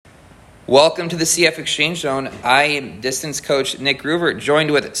Welcome to the CF Exchange Zone. I am distance coach Nick Groover, joined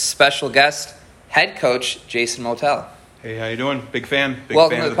with special guest, head coach Jason Motell. Hey, how you doing? Big fan.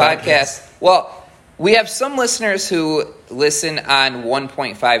 Welcome to the podcast. Well, we have some listeners who listen on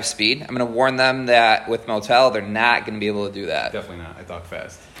 1.5 speed. I'm going to warn them that with Motell, they're not going to be able to do that. Definitely not. I talk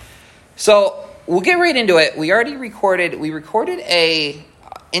fast. So we'll get right into it. We recorded a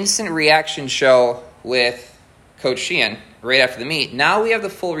instant reaction show with Coach Sheehan right after the meet. Now we have the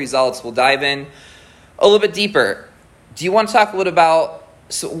full results. We'll dive in a little bit deeper. Do you want to talk a little about,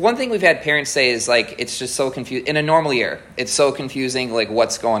 so one thing we've had parents say is like, it's just so confusing. In a normal year, it's so confusing, like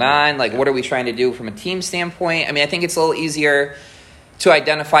what's going on, like what are we trying to do from a team standpoint? I mean, I think it's a little easier to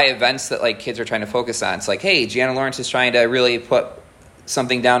identify events that like kids are trying to focus on. It's like, hey, Gianna Lawrence is trying to really put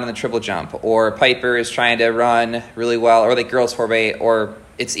something down in the triple jump, or Piper is trying to run really well, or like girls 4x8, or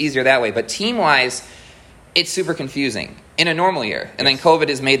it's easier that way. But team-wise, it's super confusing in a normal year. And then COVID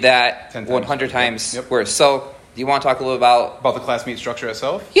has made that 100 times worse. So do you want to talk a little about the class meet structure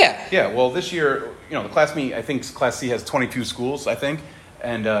itself? Yeah. Yeah, well, this year, the class meet, I think Class C has 22 schools, I think.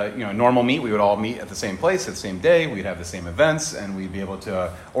 And, normal meet, we would all meet at the same place, at the same day. We'd have the same events, and we'd be able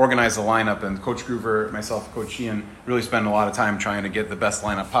to organize the lineup. And Coach Groover, myself, Coach Sheehan, really spend a lot of time trying to get the best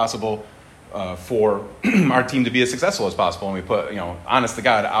lineup possible for our team to be as successful as possible. And we put, honest to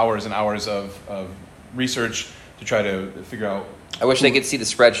God, hours and hours of research to try to figure out. I wish they could see the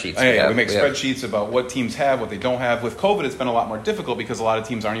spreadsheets. We make spreadsheets about what teams have, what they don't have. With COVID, it's been a lot more difficult because a lot of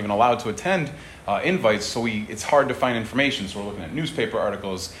teams aren't even allowed to attend invites, so it's hard to find information. So we're looking at newspaper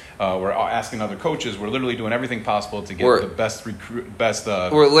articles. We're asking other coaches. We're literally doing everything possible to get the best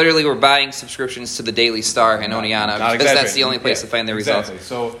We're buying subscriptions to the Daily Star in Oneonta because that's the only place to find the results.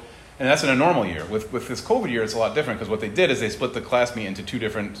 So. And that's in a normal year. With this COVID year, it's a lot different because what they did is they split the class meet into two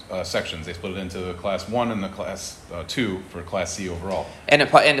different sections. They split it into the Class 1 and the Class 2 for Class C overall. And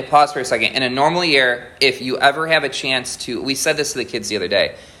to pause for a second, in a normal year, if you ever have a chance to, we said this to the kids the other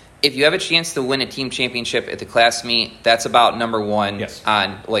day, if you have a chance to win a team championship at the class meet, that's about number one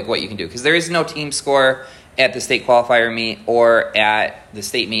on like what you can do. Because there is no team score at the state qualifier meet or at the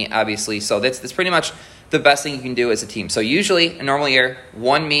state meet, obviously. So that's pretty much the best thing you can do as a team. So usually, a normal year,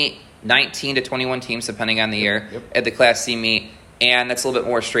 one meet, 19 to 21 teams, depending on the year, at the Class C meet, and that's a little bit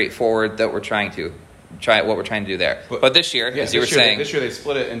more straightforward that we're trying to do there. But this year, as you were saying, this year they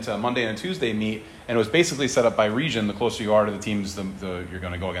split it into a Monday and a Tuesday meet, and it was basically set up by region. The closer you are to the teams, you're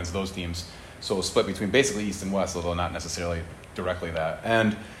going to go against those teams. So it was split between basically East and West, although not necessarily directly that.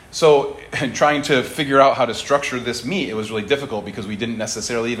 And so trying to figure out how to structure this meet, it was really difficult because we didn't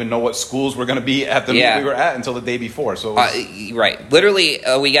necessarily even know what schools were going to be at the meet we were at until the day before. So right. Literally,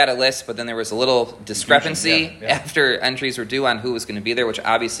 we got a list, but then there was a little discrepancy after entries were due on who was going to be there, which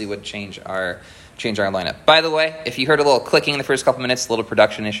obviously would change our lineup. By the way, if you heard a little clicking in the first couple minutes, a little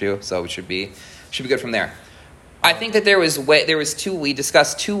production issue, so it should be good from there. I think that we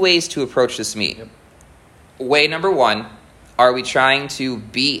discussed two ways to approach this meet. Way number one, are we trying to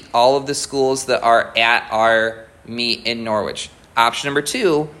beat all of the schools that are at our meet in Norwich? Option number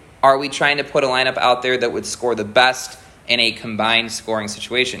two, are we trying to put a lineup out there that would score the best in a combined scoring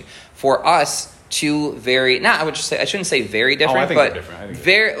situation? For us, I shouldn't say very different, I think but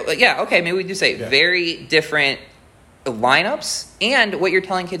they're different. Maybe we do say very different lineups and what you're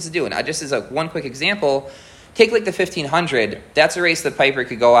telling kids to do. And just as one quick example, take like the 1500. That's a race that Piper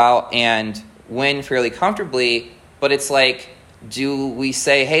could go out and win fairly comfortably. But it's like, do we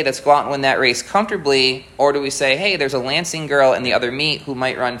say, hey, let's go out and win that race comfortably? Or do we say, hey, there's a Lansing girl in the other meet who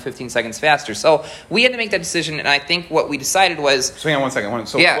might run 15 seconds faster? So we had to make that decision, and I think what we decided was... So hang on 1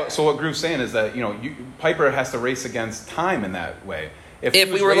 second. So what Groove's saying is that, Piper has to race against time in that way. If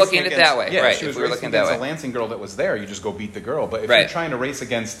we were looking at it that way, right. If we were looking against a Lansing girl that was there, you just go beat the girl. But if you're trying to race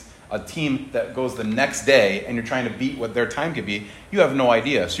against a team that goes the next day and you're trying to beat what their time could be, you have no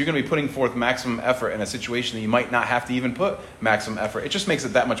idea. So you're going to be putting forth maximum effort in a situation that you might not have to even put maximum effort. It just makes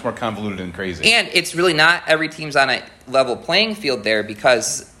it that much more convoluted and crazy. And it's really not every team's on a level playing field there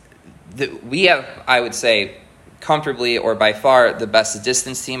because we have, I would say, comfortably or by far the best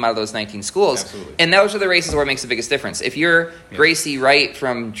distance team out of those 19 schools. Absolutely. And those are the races where it makes the biggest difference. If you're Gracie Wright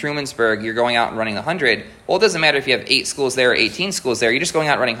from Trumansburg, you're going out and running the 100. Well, it doesn't matter if you have 8 schools there or 18 schools there. You're just going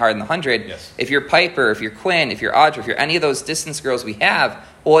out running hard in the 100. Yes. If you're Piper, if you're Quinn, if you're Audra, if you're any of those distance girls we have,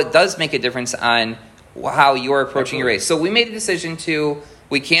 well, it does make a difference on how you're approaching your race. So we made a decision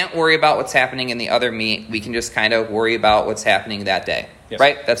we can't worry about what's happening in the other meet. We can just kind of worry about what's happening that day. Yes.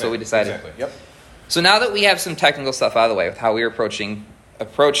 Right? That's what we decided. Exactly. Yep. So now that we have some technical stuff out of the way with how we're approaching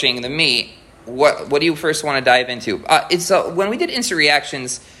the meet, what do you first want to dive into? When we did instant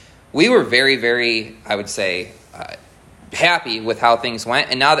reactions, we were very, very, I would say, happy with how things went.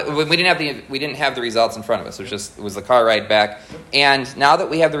 And now that we didn't have the results in front of us, it was the car ride back. And now that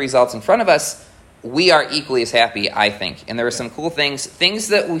we have the results in front of us, we are equally as happy, I think. And there were some cool things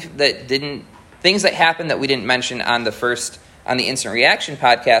that happened that we didn't mention on the Instant Reaction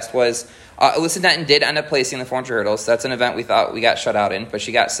podcast was Alyssa Denton did end up placing the 400 hurdles. That's an event we thought we got shut out in, but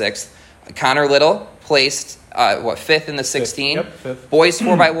she got 6th. Connor Little placed 5th in the 16. Yep, 5th. Boys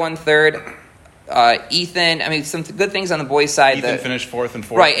 4x1 3rd. Ethan, I mean, some good things on the boys' side. Ethan finished 4th and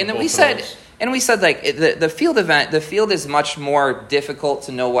 4th. Right, and then we said like the field event, the field is much more difficult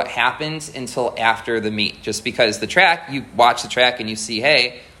to know what happens until after the meet, just because the track, you watch the track and you see,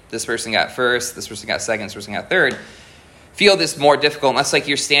 hey, this person got 1st, this person got 2nd, this person got 3rd. Field is more difficult unless like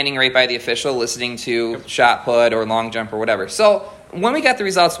you're standing right by the official listening to shot put or long jump or whatever. So when we got the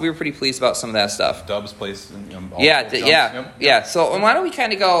results, we were pretty pleased about some of that stuff. Dubs placed. Yeah. So why don't we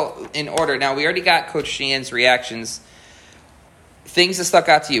kind of go in order? Now, we already got Coach Sheehan's reactions. Things that stuck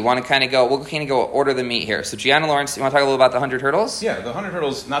out to you. We'll kind of go order the meet here. So Gianna Lawrence, you want to talk a little about the 100 hurdles? Yeah, the 100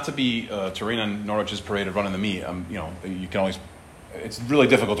 hurdles, not to be Tarina Norwich's parade of running the meet. You can always... It's really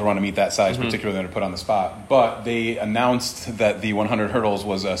difficult to run a meet that size, particularly when they're put on the spot. But they announced that the 100 hurdles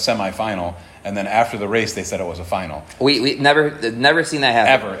was a semifinal, and then after the race, they said it was a final. We never seen that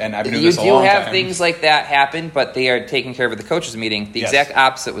happen. Ever, and I've been doing this a long time. You do have things like that happen, but they are taken care of at the coaches' meeting. The exact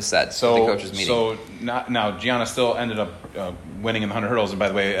opposite was said at the coaches' meeting. So now Gianna still ended up winning in the 100 hurdles, and by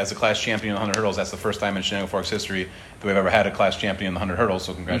the way, as a class champion in the 100 hurdles, that's the first time in Shenango Forks history that we've ever had a class champion in the 100 hurdles.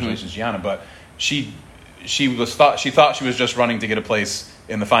 So congratulations, Gianna. But she thought she was just running to get a place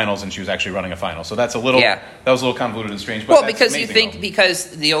in the finals, and she was actually running a final. So that was a little convoluted and strange. But because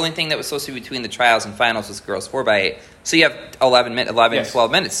the only thing that was supposed to be between the trials and finals was girls 4x8. So you have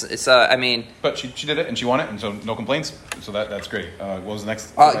 12 minutes. It's But she did it and she won it, and so no complaints. So that's great. What was the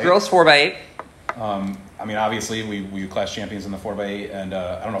next? Girls 4x8. Obviously, we class champions in the 4x8, and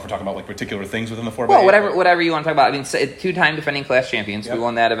I don't know if we're talking about like particular things within the 4x8. Well, whatever you want to talk about. 2-time defending class champions. Yep. We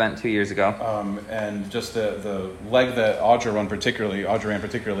won that event 2 years ago. And just the leg that Audra ran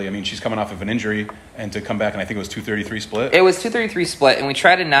particularly. She's coming off of an injury, and to come back, and I think it was 233 split. It was 233 split, and we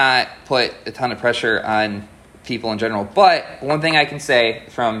try to not put a ton of pressure on people in general. But one thing I can say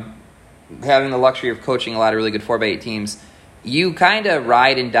from having the luxury of coaching a lot of really good 4x8 teams, you kind of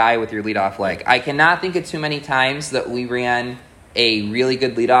ride and die with your leadoff leg. I cannot think of too many times that we ran a really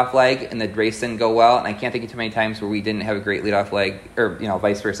good leadoff leg and the race didn't go well, and I can't think of too many times where we didn't have a great leadoff leg, or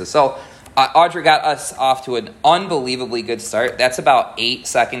vice versa. So Audra got us off to an unbelievably good start. That's about 8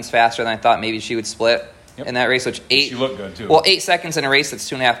 seconds faster than I thought maybe she would split in that race. She looked good too. Well, 8 seconds in a race that's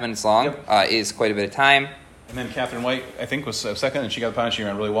 2.5 minutes long is quite a bit of time. And then Catherine White, I think, was second, and she got the pound. She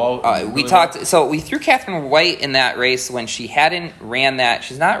ran really well. So we threw Catherine White in that race when she hadn't ran that.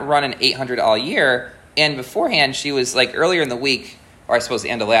 She's not running 800 all year. And beforehand, she was like earlier in the week, or I suppose the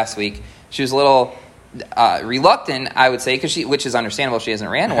end of last week, she was a little reluctant, I would say, which is understandable. She hasn't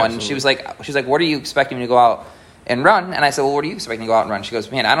ran one. Absolutely. She's like, what are you expecting me to go out and run? And I said, well, what are you expecting to go out and run? She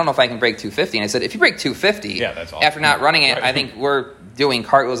goes, man, I don't know if I can break 250. And I said, if you break 250, that's awesome. After not running it, I think we're doing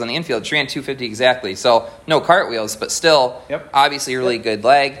cartwheels on the infield. She ran 250 exactly. So no cartwheels, but still, obviously a really good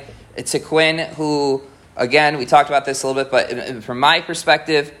leg. It's a Quinn who, again, we talked about this a little bit, but from my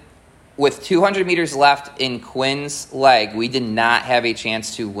perspective, with 200 meters left in Quinn's leg, we did not have a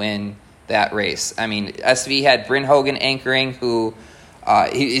chance to win that race. SV had Bryn Hogan anchoring, who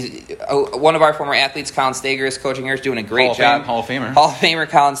one of our former athletes, Colin Stager, is coaching her. Is doing a great job. Hall of Famer. Hall of Famer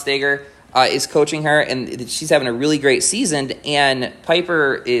Colin Stager is coaching her, and she's having a really great season. And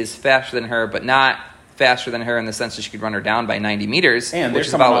Piper is faster than her, but not faster than her in the sense that she could run her down by 90 meters, and which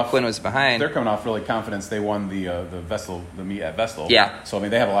is about what Quinn was behind. They're coming off really confidence. They won the meet at Vestal. Yeah. So,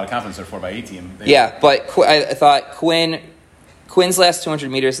 they have a lot of confidence in their 4x8 team. But I thought Quinn's last 200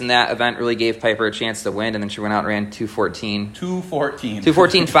 meters in that event really gave Piper a chance to win, and then she went out and ran 2:14.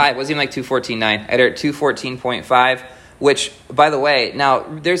 2:14.5. Wasn't even like 2:14.9. I had her at 2:14.5, which, by the way, now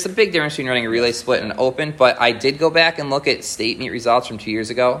there's a big difference between running a relay split and an open, but I did go back and look at state meet results from 2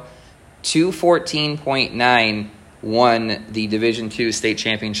 years ago. 2:14.9 won the Division II state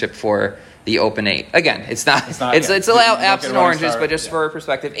championship for the Open 8. Again, it's apples and oranges, but just for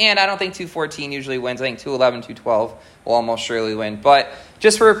perspective. And I don't think 2:14 usually wins. I think 2:11, 2:12 will almost surely win. But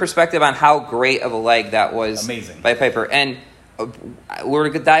just for a perspective on how great of a leg that was. Amazing. By Piper. And we're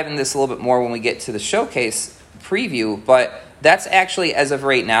going to dive into this a little bit more when we get to the showcase preview, but that's actually, as of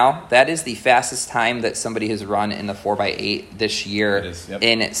right now, that is the fastest time that somebody has run in the 4x8 this year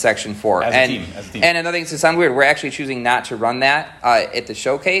in Section 4. As a team. And another thing, to sound weird, we're actually choosing not to run that at the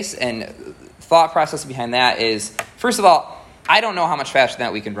showcase. And thought process behind that is, first of all, I don't know how much faster than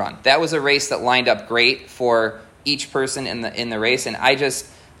that we can run. That was a race that lined up great for each person in the race, and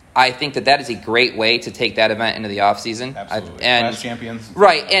I think that is a great way to take that event into the off season. Absolutely, class champions,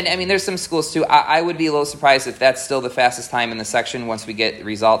 right? And I mean, there's some schools too. I would be a little surprised if that's still the fastest time in the section once we get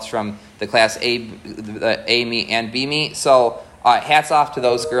results from the Class A, the A meet and B meet. So hats off to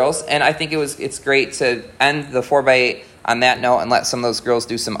those girls, and I think it's great to end the 4x8 on that note and let some of those girls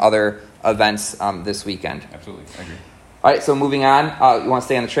do some other events this weekend. Absolutely, I agree. All right, so moving on. You want to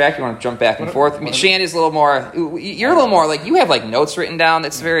stay on the track? You want to jump back and forth? I mean, Shan is a little more. You're a little more like you have like notes written down.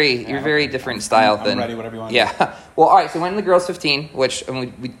 That's you're very different style I'm than. ready, whatever you want. Yeah. Well, all right. So went in the girls 15, which we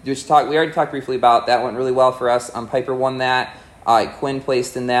already talked briefly about. That went really well for us. Piper won that. Quinn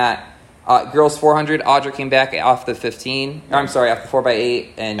placed in that. Girls 400. Audra came back off the 15. Or, I'm sorry, off the 4x8.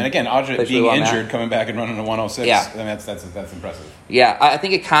 And again, Audra being injured, coming back and running a 106. Yeah. I mean, that's impressive. Yeah, I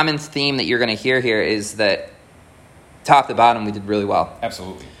think a common theme that you're going to hear here is that. Top to bottom, we did really well.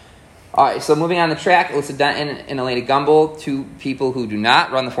 Absolutely. All right, so moving on the track, Alyssa Denton and Elena Gumbel, two people who do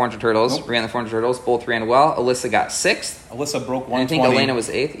not run the 400 Turtles, ran the 400 Turtles, both ran well. Alyssa got 6th. Alyssa broke 120. And I think Elena was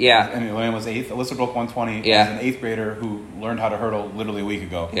 8th, yeah. And Elena was 8th. Alyssa broke 120 yeah. as an 8th grader who learned how to hurdle literally a week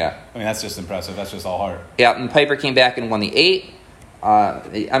ago. Yeah. I mean, that's just impressive. That's just all heart. Yeah, and Piper came back and won the 8.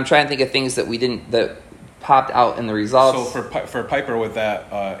 I'm trying to think of things that popped out in the results. So for Piper with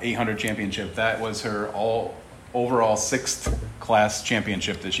that 800 championship, that was her overall 6th class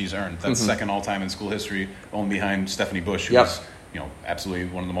championship that she's earned. That's second all time in school history, only behind Stephanie Bush, who was absolutely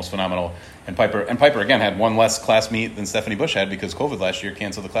one of the most phenomenal. And Piper again had one less class meet than Stephanie Bush had because COVID last year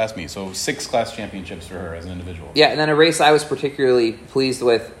canceled the class meet. So 6 class championships for her as an individual. Yeah, and then a race I was particularly pleased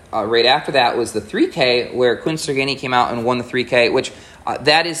with right after that was the 3K, where Quinn Sergani came out and won the 3K, which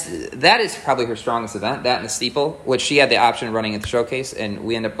that is probably her strongest event, that and the steeple, which she had the option of running at the showcase, and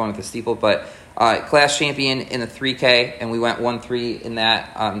we ended up going with the steeple. But class champion in the 3K, and we went 1-3 in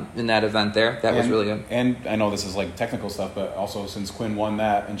that event there. That was really good. And I know this is like technical stuff, but also since Quinn won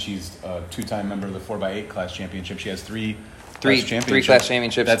that, and she's a 2-time member of the 4x8 class championship, she has three class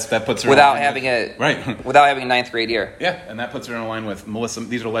championships. That puts her without having a 9th grade year. Yeah, and that puts her in a line with Melissa.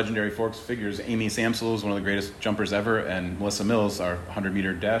 These are legendary Forks figures. Amy Samsel is one of the greatest jumpers ever, and Melissa Mills, our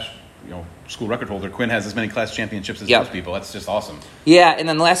 100-meter dash school record holder. Quinn has as many class championships as those people. That's just awesome. Yeah, and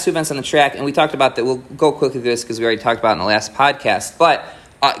then the last 2 events on the track, and we talked about that. We'll go quickly through this because we already talked about it in the last podcast. But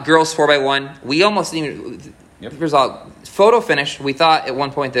girls 4x1, we almost didn't even. Result photo finish. We thought at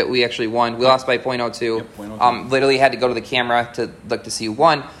one point that we actually won. We lost by 0.02. Yep, 0.02. Literally had to go to the camera to look to see who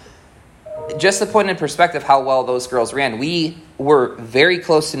won. Just to put in perspective how well those girls ran, we were very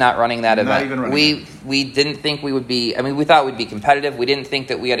close to not running that event. Even running we didn't think we would be. I mean, we thought we'd be competitive. We didn't think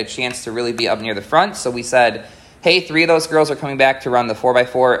that we had a chance to really be up near the front. So we said, hey, 3 of those girls are coming back to run the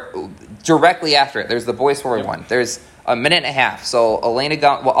 4x4 directly after it. There's the boys 4x1. There's a minute and a half. So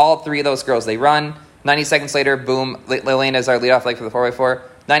all 3 of those girls, they run. 90 seconds later, boom, Elena is our leadoff leg for the 4x4.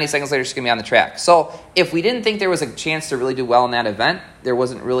 90 seconds later, she's going to be on the track. So if we didn't think there was a chance to really do well in that event, there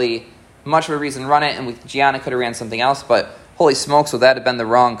wasn't really much of a reason to run it, and Gianna could have ran something else, but holy smokes, would that have been the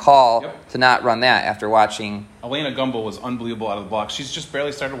wrong call to not run that after watching. Elena Gumbel was unbelievable out of the block. She's just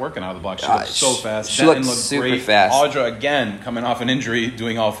barely started working out of the block. She looked so fast. She looked super great. fast. Audra, again, coming off an injury,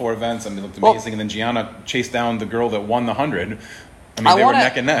 doing all 4 events. I mean, it looked amazing. And then Gianna chased down the girl that won the 100. I mean, they were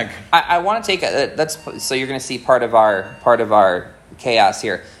neck and neck. I want to take so you're going to see part of our chaos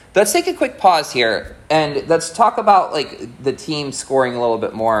here. Let's take a quick pause here and let's talk about like the team scoring a little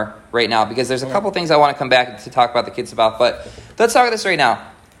bit more right now, because there's a couple things I want to come back to talk about the kids about. But let's talk about this right now.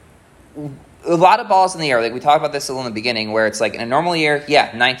 A lot of balls in the air. Like we talked about this a little in the beginning, where it's like in a normal year,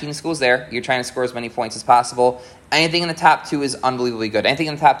 19 schools there. You're trying to score as many points as possible. Anything in the top 2 is unbelievably good. Anything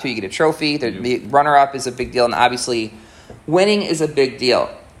in the top 2, you get a trophy. The runner-up is a big deal, and obviously winning is a big deal.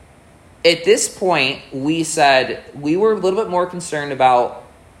 At this point, we said we were a little bit more concerned about,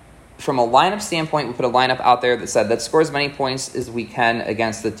 from a lineup standpoint, we put a lineup out there that said, let's score as many points as we can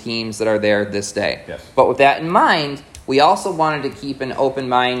against the teams that are there this day. Yes. But with that in mind, we also wanted to keep an open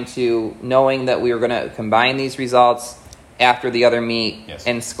mind to knowing that we were going to combine these results after the other meet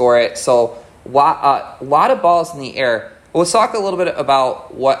and score it. So a lot of balls in the air. Well, let's talk a little bit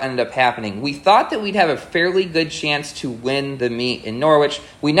about what ended up happening. We thought that we'd have a fairly good chance to win the meet in Norwich.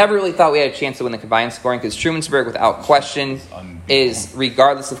 We never really thought we had a chance to win the combined scoring because Trumansburg, without question, is,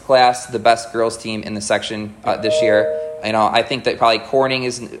 regardless of class, the best girls team in the section this year. I think that probably Corning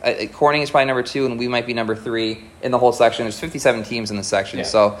is probably number 2, and we might be number 3 in the whole section. There's 57 teams in the section,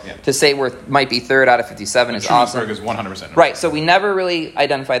 to say we might be 3rd out of 57 is awesome. Trumansburg is 100% right. So we never really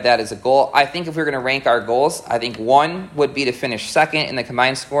identified that as a goal. I think if we were going to rank our goals, I think 1 would be to finish 2nd in the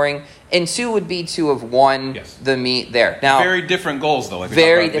combined scoring, and 2 would be to have won the meet there. Now, very different goals, though. Like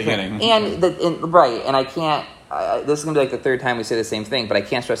very different, and I can't. this is going to be like the third time we say the same thing, but I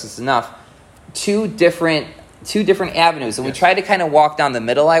can't stress this enough. Two different avenues, and we tried to kind of walk down the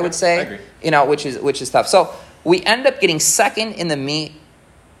middle, I would say. I agree. Which is tough. So we ended up getting second in the meet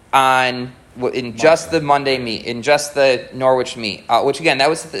in just the Monday meet, in just the Norwich meet, which again, that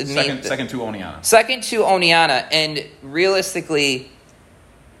was the meet. Second to Oneonta. Second to Oneonta, and realistically,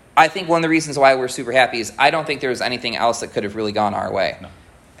 I think one of the reasons why we're super happy is I don't think there was anything else that could have really gone our way. No.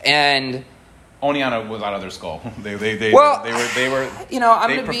 And Oneonta was out of their skull. They performed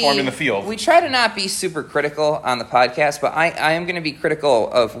in the field. We try to not be super critical on the podcast, but I am going to be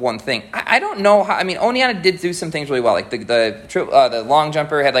critical of one thing. I don't know how. I mean, Oneonta did do some things really well. Like the long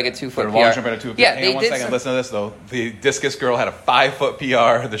jumper had like a 2-foot PR. The long jumper had a 2-foot PR. Yeah, Hang on one second. Listen to this though. The discus girl had a 5-foot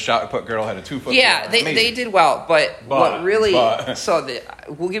PR. The shot put girl had a 2-foot PR. Yeah, they did well, but we'll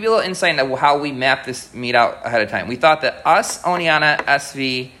give you a little insight into how we mapped this meet out ahead of time. We thought that us, Oneonta,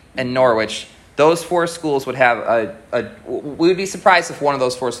 SV, and Norwich, those 4 schools would have we would be surprised if one of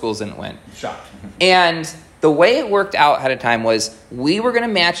those 4 schools didn't win. Shocked. And the way it worked out ahead of time was we were going to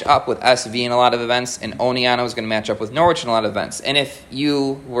match up with SV in a lot of events, and Oneonta was going to match up with Norwich in a lot of events. And if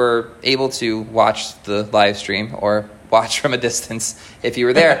you were able to watch the live stream or watch from a distance, if you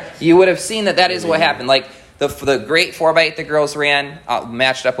were there, you would have seen that is what happened. Like the great 4x8 the girls ran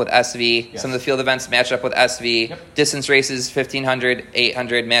matched up with SV. Yes. Some of the field events matched up with SV. Yep. Distance races, 1,500,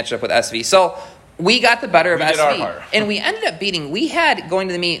 800 matched up with SV. So we got the better of SV. Did our part. And we ended up beating. We had, going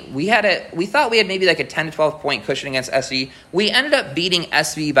to the meet, we thought we had maybe like a 10 to 12 point cushion against SV. We ended up beating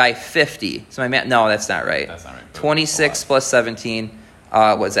SV by 50. So no, that's not right. That's not right. 26 plus 17.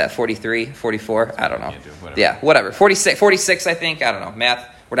 What was that, 43, 44? I don't know. Yeah, whatever. 46, I think. I don't know. Math.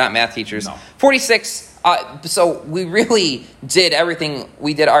 We're not math teachers. No. 46. So we really did everything.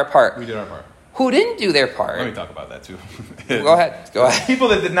 We did our part. We did our part. Who didn't do their part? Let me talk about that too. Go ahead. People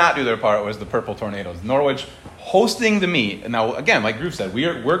that did not do their part was the Purple Tornadoes. Norwich hosting the meet. Now, again, like Groove said,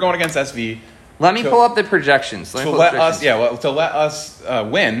 we're going against SV. Let me pull up the projections. To let us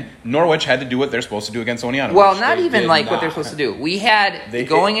win, Norwich had to do what they're supposed to do against Oneonta. Well, not even like what they're supposed to do. We had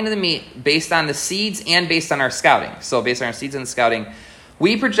going into the meet based on the seeds and based on our scouting. So based on our seeds and the scouting,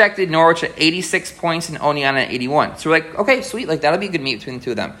 we projected Norwich at 86 points and Oneonta at 81. So we're like, okay, sweet. Like, that'll be a good meet between the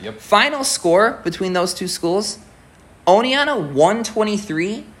two of them. Yep. Final score between those two schools, Oneonta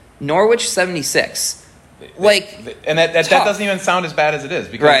 123, Norwich 76. And that doesn't even sound as bad as it is.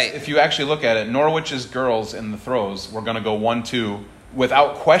 Because if you actually look at it, Norwich's girls in the throws were going to go 1-2.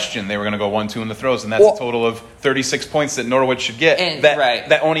 Without question, they were going to go 1-2 in the throws, and that's a total of 36 points that Norwich should get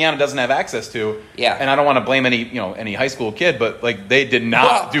that Oneonta doesn't have access to. Yeah. And I don't want to blame any high school kid, but like they did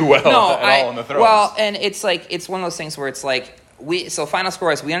not do well at all in the throws. Well, and it's one of those things where it's like so final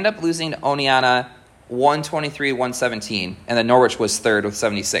score is we ended up losing to Oneonta 123-117, and then Norwich was third with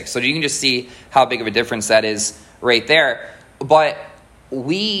 76. So you can just see how big of a difference that is right there. But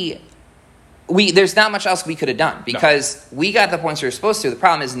there's not much else we could have done because we got the points we were supposed to. The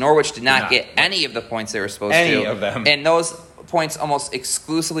problem is Norwich did not get any of the points they were supposed to. Any of them. And those points almost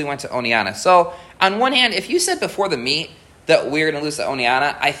exclusively went to Oneonta. So on one hand, if you said before the meet that we were going to lose to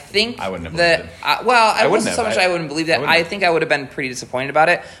Oneonta, I think I wouldn't have believed it. I wasn't so much I wouldn't believe that. I think I would have been pretty disappointed about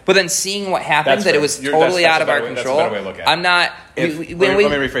it. But then seeing what happened, it was totally out of our control. That's a better way to look at it. I'm not. Let me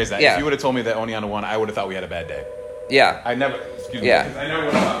rephrase that. Yeah. If you would have told me that Oneonta won, I would have thought we had a bad day. Yeah. I never would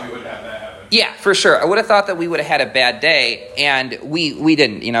have thought we would have that happen. Yeah, for sure. I would have thought that we would have had a bad day, and we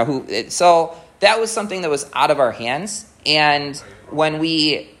didn't. So that was something that was out of our hands. And when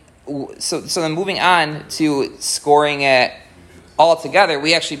so then moving on to scoring it all together,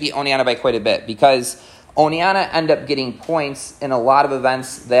 we actually beat Oneonta by quite a bit because Oneonta ended up getting points in a lot of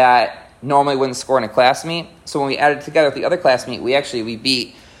events that normally wouldn't score in a class meet. So when we added together with the other class meet, we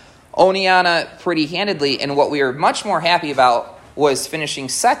beat Oneonta pretty handedly. And what we were much more happy about was finishing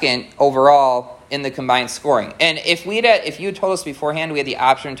second overall in the combined scoring. And if you had told us beforehand we had the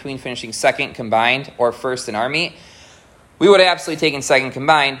option between finishing second combined or first in our meet, we would have absolutely taken second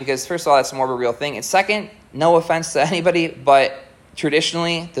combined because, first of all, that's more of a real thing. And second, no offense to anybody, but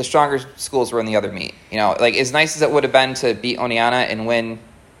traditionally the stronger schools were in the other meet. Like as nice as it would have been to beat Oneonta and win,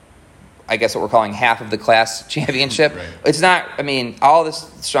 I guess what we're calling half of the class championship. Right. It's not, all the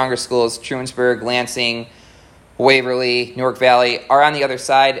stronger schools, Trumansburg, Lansing, Waverly, Newark Valley, are on the other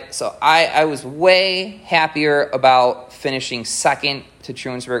side. So I was way happier about finishing second to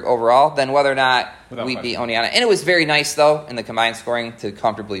Trumansburg overall than whether or not we beat Oneonta. And it was very nice, though, in the combined scoring to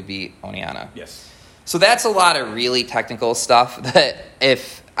comfortably beat Oneonta. Yes. So that's a lot of really technical stuff that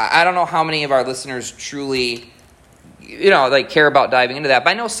I don't know how many of our listeners truly, care about diving into that. But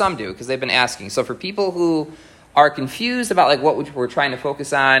I know some do because they've been asking. So for people who are confused about what we're trying to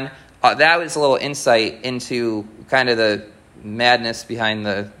focus on, that was a little insight into kind of the madness behind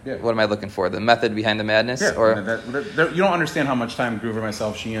what am I looking for? The method behind the madness? Yeah, or you don't understand how much time Groover,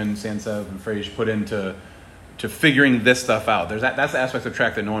 myself, Sheehan, Sansev, and Frage put into figuring this stuff out. That's the aspect of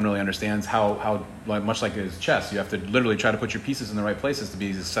track that no one really understands, how much like it is chess. You have to literally try to put your pieces in the right places to be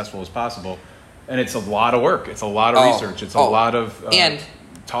as successful as possible. And it's a lot of work. It's a lot of research. It's a lot of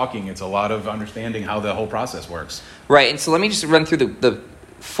talking. It's a lot of understanding how the whole process works. Right, and so let me just run through the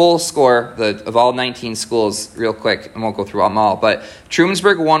full score of all 19 schools real quick. I won't go through them all, but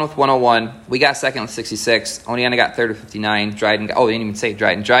Trumansburg won with 101. We got second with 66. Oneonta got third with 59.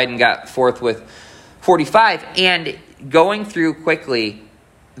 Dryden got fourth with 45. And going through quickly,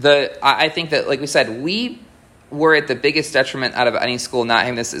 I think that, like we said, we were at the biggest detriment out of any school not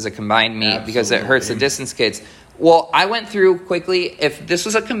having this as a combined meet. Absolutely. Because it hurts the distance kids. Well, I went through quickly. If this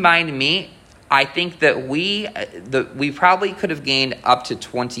was a combined meet, I think that we probably could have gained up to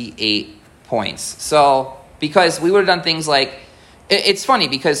 28 points. So, because we would have done things like, it's funny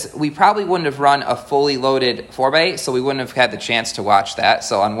because we probably wouldn't have run a fully loaded 4x8, so we wouldn't have had the chance to watch that.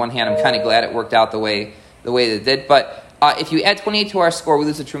 So on one hand, I'm kind of glad it worked out the way that it did. But if you add 28 to our score, we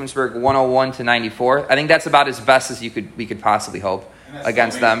lose to Trumansburg 101 to 94. I think that's about as best as we could possibly hope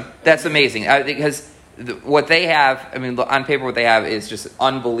against them. That's amazing. Because what they have, I mean, on paper, what they have is just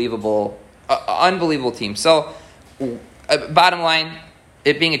unbelievable team. So, bottom line,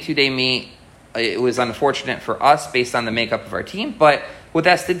 it being a 2-day meet, it was unfortunate for us based on the makeup of our team. But with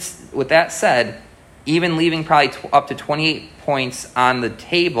that said, even leaving probably up to 28 points on the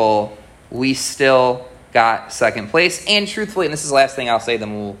table, we still got second place. And truthfully, and this is the last thing I'll say,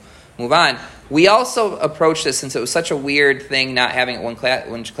 then we'll move on. We also approached this, since it was such a weird thing not having it one class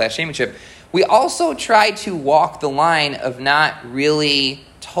championship, we also tried to walk the line of not really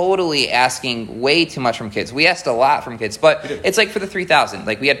totally asking way too much from kids. We asked a lot from kids, but it's like for the 3,000.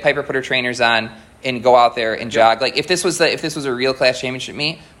 Like we had Piper put her trainers on and go out there and jog. Like if this was a real class championship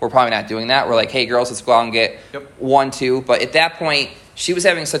meet, we're probably not doing that. We're like, hey girls, let's go out and get 1, 2. But at that point, she was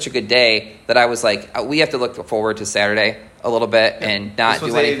having such a good day that I was like, we have to look forward to Saturday a little bit and not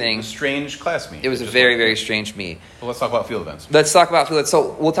do anything. This was a strange class meet. It was a very, very strange meet. Well, let's talk about field events.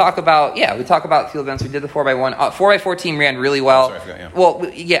 So we'll talk about field events. We did the 4x1. 4x4 team ran really well. Sorry, I forgot, yeah.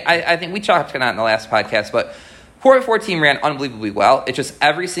 Well, yeah, I think we talked on it in the last podcast, but 4x4 team ran unbelievably well. It's just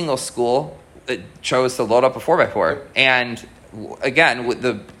every single school chose to load up a 4x4. And again, with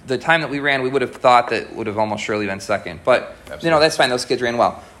the time that we ran, we would have thought that would have almost surely been second. But, that's fine. Those kids ran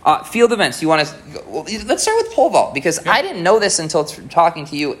well. Field events, let's start with pole vault, because I didn't know this until talking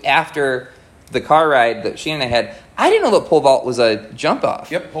to you after the car ride that Shannon and I had. I didn't know that pole vault was a jump off.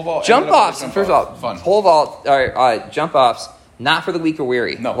 Yep, pole vault. Jump offs, first of all, fun. Pole vault, jump offs, not for the weak or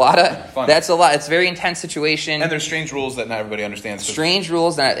weary. No, fun. That's a lot. It's a very intense situation. And there's strange rules that not everybody understands. Strange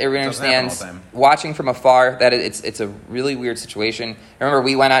rules that not everybody understands. Watching from afar, that it's a really weird situation. I remember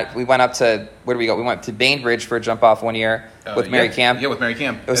we went up to, where did we go? We went to Bainbridge for a jump off one year with Mary Camp. Yeah, with Mary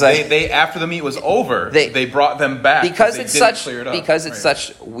Camp. It was they after the meet was over, they brought them back because it's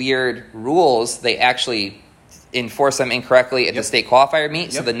such weird rules. They actually enforce them incorrectly at the state qualifier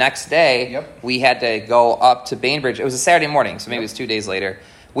meet. So the next day, we had to go up to Bainbridge. It was a Saturday morning, so maybe it was 2 days later.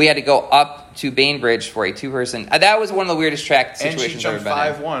 We had to go up to Bainbridge for a 2-person. That was one of the weirdest track situations I've ever been in. And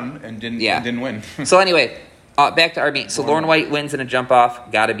she jumped 5-1 and didn't win. So anyway, back to our meet. So Lauren White wins in a jump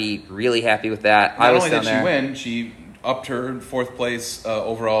off. Got to be really happy with that. Not only did she win, she upped her fourth place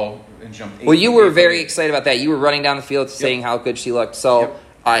overall and jumped 8. Well, you were very excited about that. You were running down the field saying how good she looked. So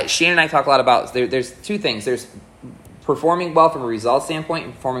Shannon and I talk a lot about, there's two things. There's performing well from a results standpoint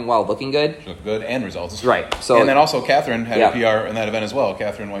and performing well looking good. She looked good and results. Right. So, and then also Catherine had a PR in that event as well.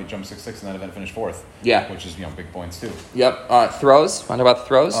 Catherine White jumped 6'6" in that event, finished 4th. Yeah. Which is, big points too. Yep. Throws. Want to talk about the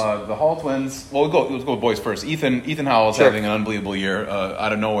throws? The Hall twins. Well, let's go with boys first. Ethan Howell's having an unbelievable year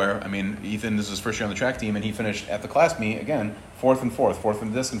out of nowhere. I mean, Ethan, this is his first year on the track team, and he finished at the class meet, again, 4th in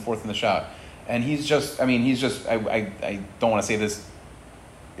the disc and 4th in the shot. And I don't want to say this,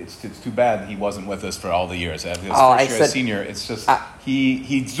 it's too bad he wasn't with us for all the years. His first year as senior, it's just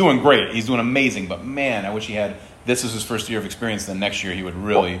he's doing great. He's doing amazing. But man, I wish this is his first year of experience. Then next year he would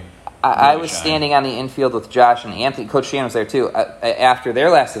really. I was standing on the infield with Josh and Anthony. Coach Shannon was there too after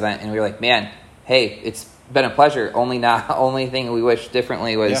their last event, and we were like, "Man, hey, it's been a pleasure. Only thing we wish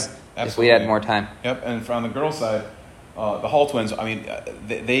differently was if we had more time." Yep. And on the girls' side, the Hall twins. I mean,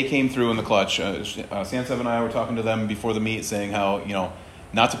 they came through in the clutch. Sansev and I were talking to them before the meet, saying how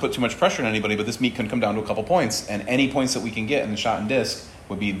not to put too much pressure on anybody, but this meet can come down to a couple points, and any points that we can get in the shot and disc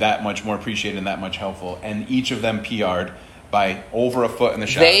would be that much more appreciated and that much helpful. And each of them PR'd by over a foot in the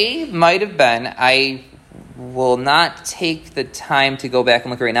shot. They might have been. I will not take the time to go back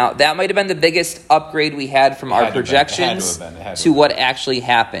and look right now. That might have been the biggest upgrade we had from our projections to what actually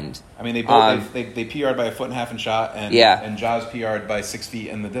happened. I mean, they both they PR'd by 1.5 feet in shot, and Jaws PR'd by 6 feet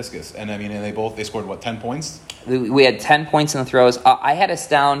in the discus. And I mean, and they scored 10 points. We had 10 points in the throws. I had us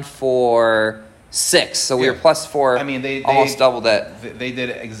down for 6, so we were +4. I mean, they almost doubled it. They did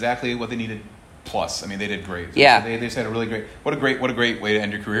exactly what they needed. Plus, I mean, they did great. Yeah, they just had a really great. What a great way to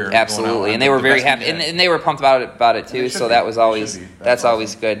end your career. Absolutely, and they were very happy, and they were pumped about it too. So that was always that's awesome.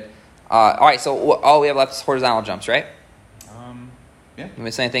 Always good. All right, so all we have left is horizontal jumps, right? Yeah. You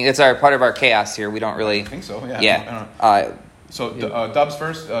miss anything? It's part of our chaos here. We don't really. I think so. Yeah. Yeah. I don't know. Dubs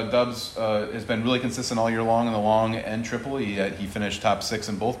first. Dubs has been really consistent all year long in the long and triple. He finished top 6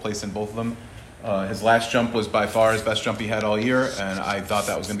 in both, placed in both of them. His last jump was by far his best jump he had all year, and I thought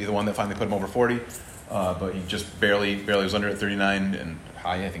that was going to be the one that finally put him over 40. But he just barely was under at 39 and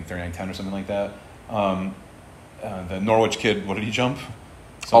high, I think 39.10 or something like that. The Norwich kid, what did he jump?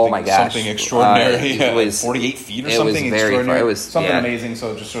 Oh my gosh! Something extraordinary. It was 48 feet or something. It was very far. It was something amazing.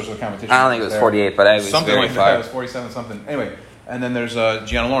 So it just shows the competition. I don't think it was 48, but it was something very like far. That. It was 47 something. Anyway, and then there's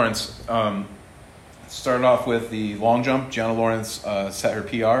Gianna Lawrence. Started off with the long jump. Gianna Lawrence set her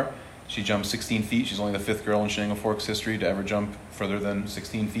PR. She jumped 16 feet. She's only the 5th girl in Shenango Forks history to ever jump further than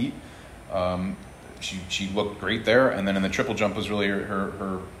 16 feet. She looked great there, and then in the triple jump was really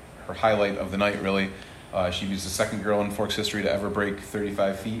her highlight of the night. Really, she was the 2nd girl in Forks history to ever break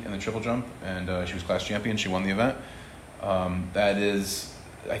 35 feet in the triple jump, and she was class champion. She won the event. That is,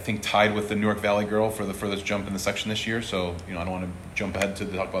 I think, tied with the Newark Valley girl for the furthest jump in the section this year. So I don't want to jump ahead to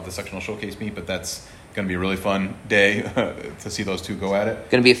talk about the sectional showcase meet, but that's going to be a really fun day to see those two go at it.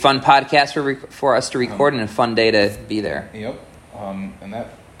 Going to be a fun podcast for us to record and a fun day to be there. Yep. And that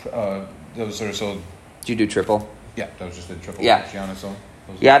was so. Did you do triple? Yeah, that was just a triple. Yeah. Gianna, so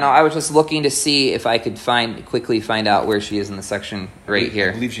I was just looking to see if I could quickly find out where she is in the section right here.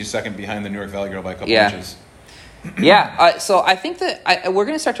 I believe she's 2nd behind the Newark Valley girl by a couple inches. Yeah. So I think that we're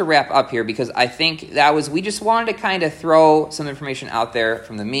going to start to wrap up here because I think we just wanted to kind of throw some information out there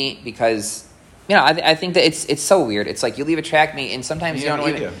from the meet because. I think that it's so weird. It's like you leave a track meet and sometimes you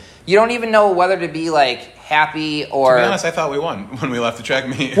don't even know whether to be like happy or. To be honest, I thought we won when we left the track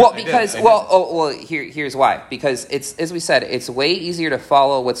meet. Well, here's why. Because it's, as we said, it's way easier to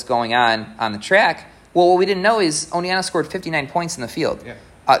follow what's going on the track. Well, what we didn't know is Oneonta scored 59 points in the field. Yeah.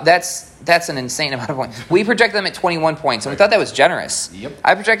 That's an insane amount of points. We projected them at 21 points, and we thought that was generous. Yep.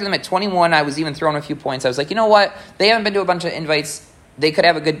 I projected them at 21. I was even throwing a few points. I was like, you know what? They haven't been to a bunch of invites. They could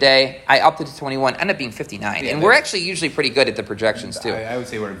have a good day. I upped it to 21, ended up being 59. And we're actually usually pretty good at the projections, too. I would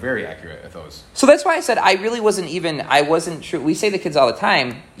say we're very accurate at those. So that's why I said I wasn't true. We say to the kids all the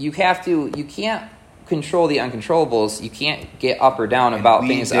time, you can't control the uncontrollables. You can't get up or down about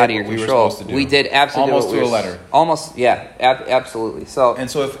things out of your control. We did absolutely almost to a letter. Almost, yeah, absolutely. So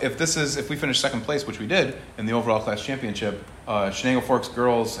if we finish 2nd place, which we did in the overall class championship, Shenango Forks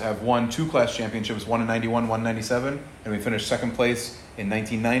girls have won 2 class championships, one in 91, one in 97, and we finished 2nd place in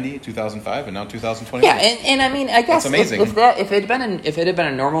 1990, 2005, and now 2021. Yeah, and I mean, I guess that's amazing. If it had been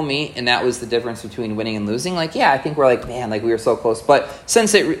a normal meet and that was the difference between winning and losing, like I think we're like, man, like we were so close. But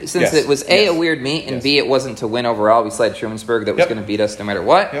since it was a weird meet and B, it wasn't to win overall. We still had Trumansburg that was going to beat us no matter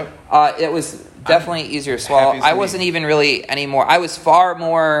what. Yep. It was definitely easier to swallow. I wasn't even really anymore. I was far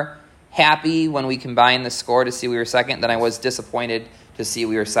more happy when we combined the score to see we were 2nd than I was disappointed to see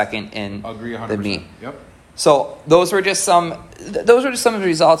we were 2nd in the meet. Yep. So those were just some of the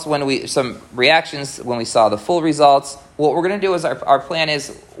results some reactions when we saw the full results. What we're going to do is our plan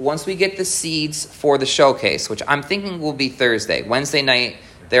is once we get the seeds for the showcase, which I'm thinking will be Thursday. Wednesday night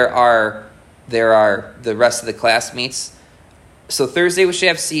there are the rest of the class meets. So Thursday we should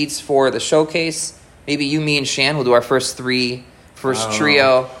have seeds for the showcase. Maybe you, me, and Shan will do our first trio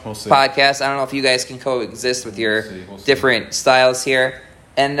podcast. I don't know if you guys can coexist with your different styles here,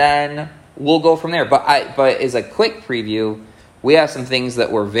 and then we'll go from there. But as a quick preview, we have some things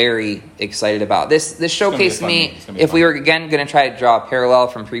that we're very excited about. This showcase meet, if we were again going to try to draw a parallel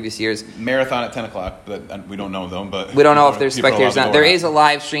from previous years. Marathon at 10 o'clock, but we don't know them. But we don't know if there's spectators or not. There is a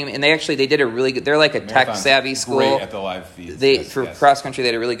live stream, and they did a really good, they're like a tech-savvy school. Great at the live feeds. For cross-country, they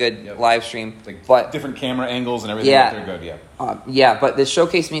had a really good live stream. Like different camera angles and everything. Yeah. They're good, but this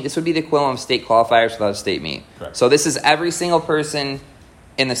showcase meet, this would be the equivalent of state qualifiers without a state meet. Correct. So this is every single person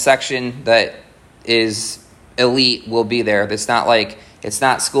in the section that is elite will be there. It's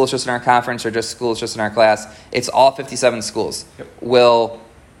not schools just in our conference or just schools just in our class. It's all 57 schools. Yep.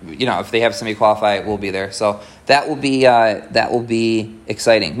 If they have somebody qualify, we'll be there. So that will be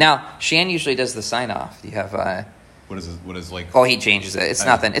exciting. Now, Shan usually does the sign off. Do you have what is like? Oh, he changes it. It's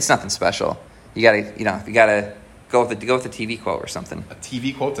nothing special. You gotta go with the TV quote or something. A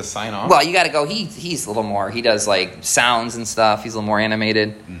TV quote to sign off? Well, you gotta go. He's a little more. He does like sounds and stuff. He's a little more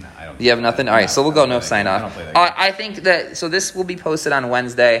animated. No, I don't. You have nothing. All right, so we'll go no sign I off. don't play that game. I think that so this will be posted on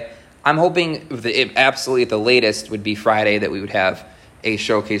Wednesday. I'm hoping absolutely at the latest would be Friday that we would have a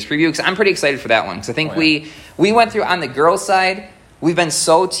showcase preview because I'm pretty excited for that one because I think we went through on the girls' side. We've been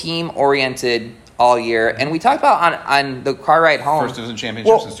so team oriented all year, and we talked about on the car ride home. First division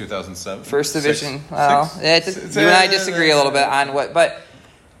championship since 2007. First division. Six. Well, you and I disagree a little bit on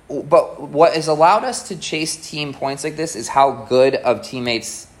but what has allowed us to chase team points like this is how good of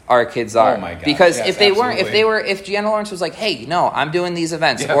teammates our kids are. Oh my God. Because yes, if they absolutely. weren't, if Gianna Lawrence was like, hey, no, I'm doing these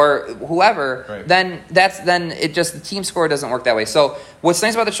events or whoever, right. then it just the team score doesn't work that way. So what's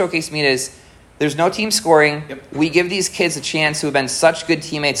nice about the showcase meet is there's no team scoring. Yep. We give these kids a chance who have been such good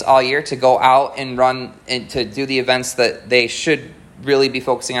teammates all year to go out and run and to do the events that they should really be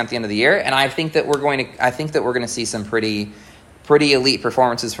focusing on at the end of the year. And I think that we're going to see some pretty elite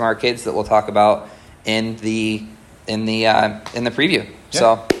performances from our kids that we'll talk about in the preview. Yeah.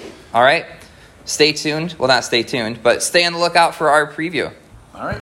 So, all right, stay tuned. Well, not stay tuned, but stay on the lookout for our preview.